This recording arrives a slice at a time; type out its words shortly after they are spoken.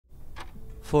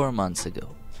4 months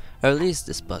ago, I released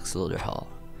this box loader haul.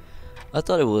 I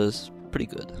thought it was pretty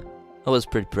good. I was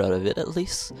pretty proud of it at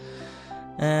least.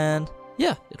 And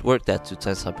yeah, it worked at 2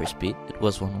 times hyperspeed, it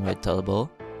was one-way tellable,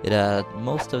 it had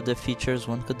most of the features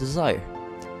one could desire.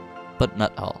 But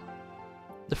not all.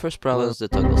 The first problem was the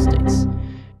toggle states.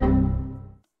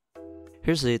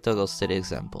 Here's a toggle state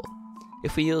example.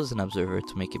 If we use an observer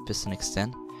to make a piston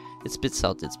extend, it spits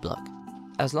out its block.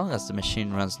 As long as the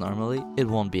machine runs normally, it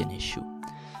won't be an issue.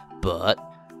 But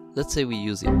let's say we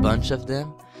use a bunch of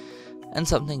them and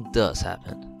something does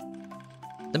happen.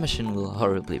 The machine will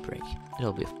horribly break.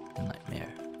 It'll be a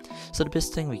nightmare. So the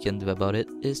best thing we can do about it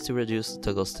is to reduce the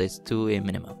toggle states to a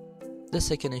minimum. The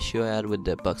second issue I had with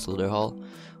the box loader haul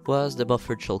was the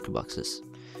buffered shulker boxes.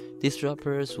 These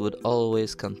droppers would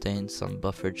always contain some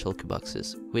buffered shulker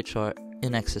boxes, which are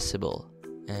inaccessible,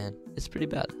 and it's pretty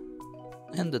bad.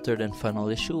 And the third and final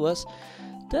issue was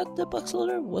that the box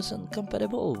loader wasn't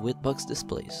compatible with box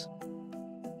displays.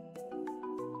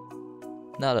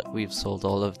 Now that we've solved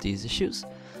all of these issues,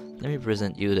 let me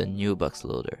present you the new box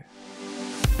loader.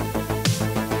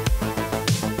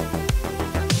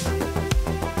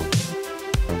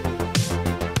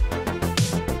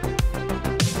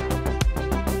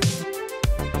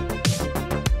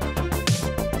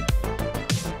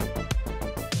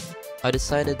 I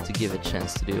decided to give a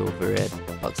chance to the overhead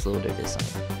box loader design.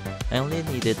 I only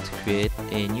needed to create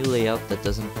a new layout that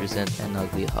doesn't present an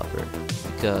ugly hopper,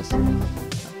 because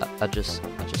I just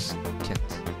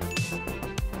can't.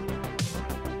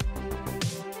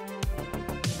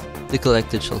 The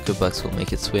collected shulker box will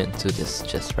make its way into this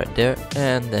chest right there,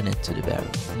 and then into the barrel.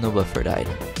 No buffered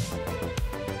item.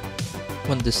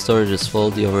 When this storage is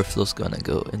full, the overflow is gonna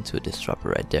go into this dropper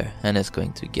right there, and it's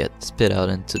going to get spit out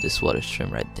into this water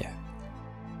stream right there.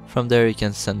 From there you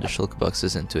can send the shulker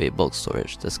boxes into a bulk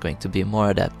storage that's going to be more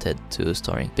adapted to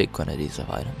storing big quantities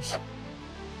of items.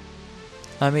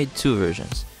 I made 2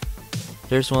 versions.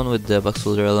 There's one with the box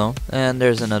loader alone, and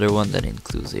there's another one that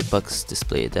includes a box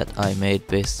display that I made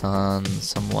based on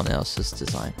someone else's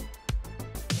design.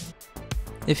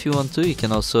 If you want to, you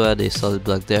can also add a solid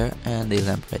block there and a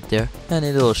lamp right there, and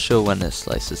it will show when the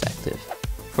slice is active.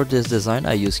 For this design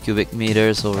I use cubic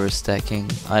meters over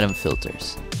stacking item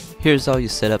filters. Here's how you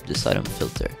set up this item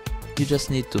filter. You just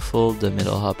need to fold the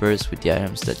middle hoppers with the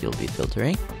items that you'll be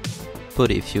filtering, put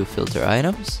a few filter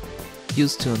items,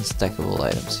 use 2 unstackable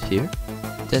items here,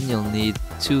 then you'll need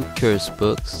 2 curse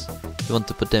books, you want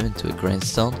to put them into a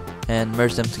grindstone, and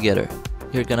merge them together.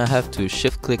 You're gonna have to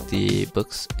shift click the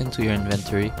books into your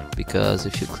inventory, because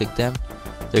if you click them,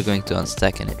 they're going to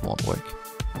unstack and it won't work.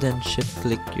 Then shift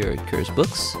click your curse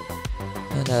books,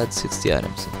 and add 60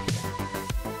 items in here.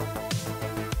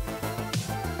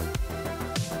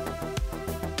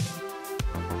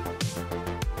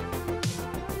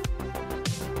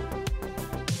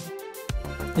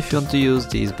 If you want to use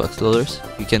these box loaders,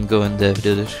 you can go in the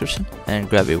video description and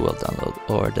grab a well download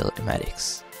or the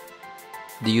Litematics.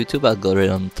 The YouTube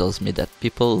algorithm tells me that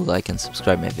people who like and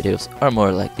subscribe my videos are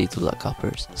more likely to lock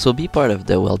hoppers, so be part of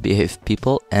the well-behaved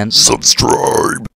people and subscribe!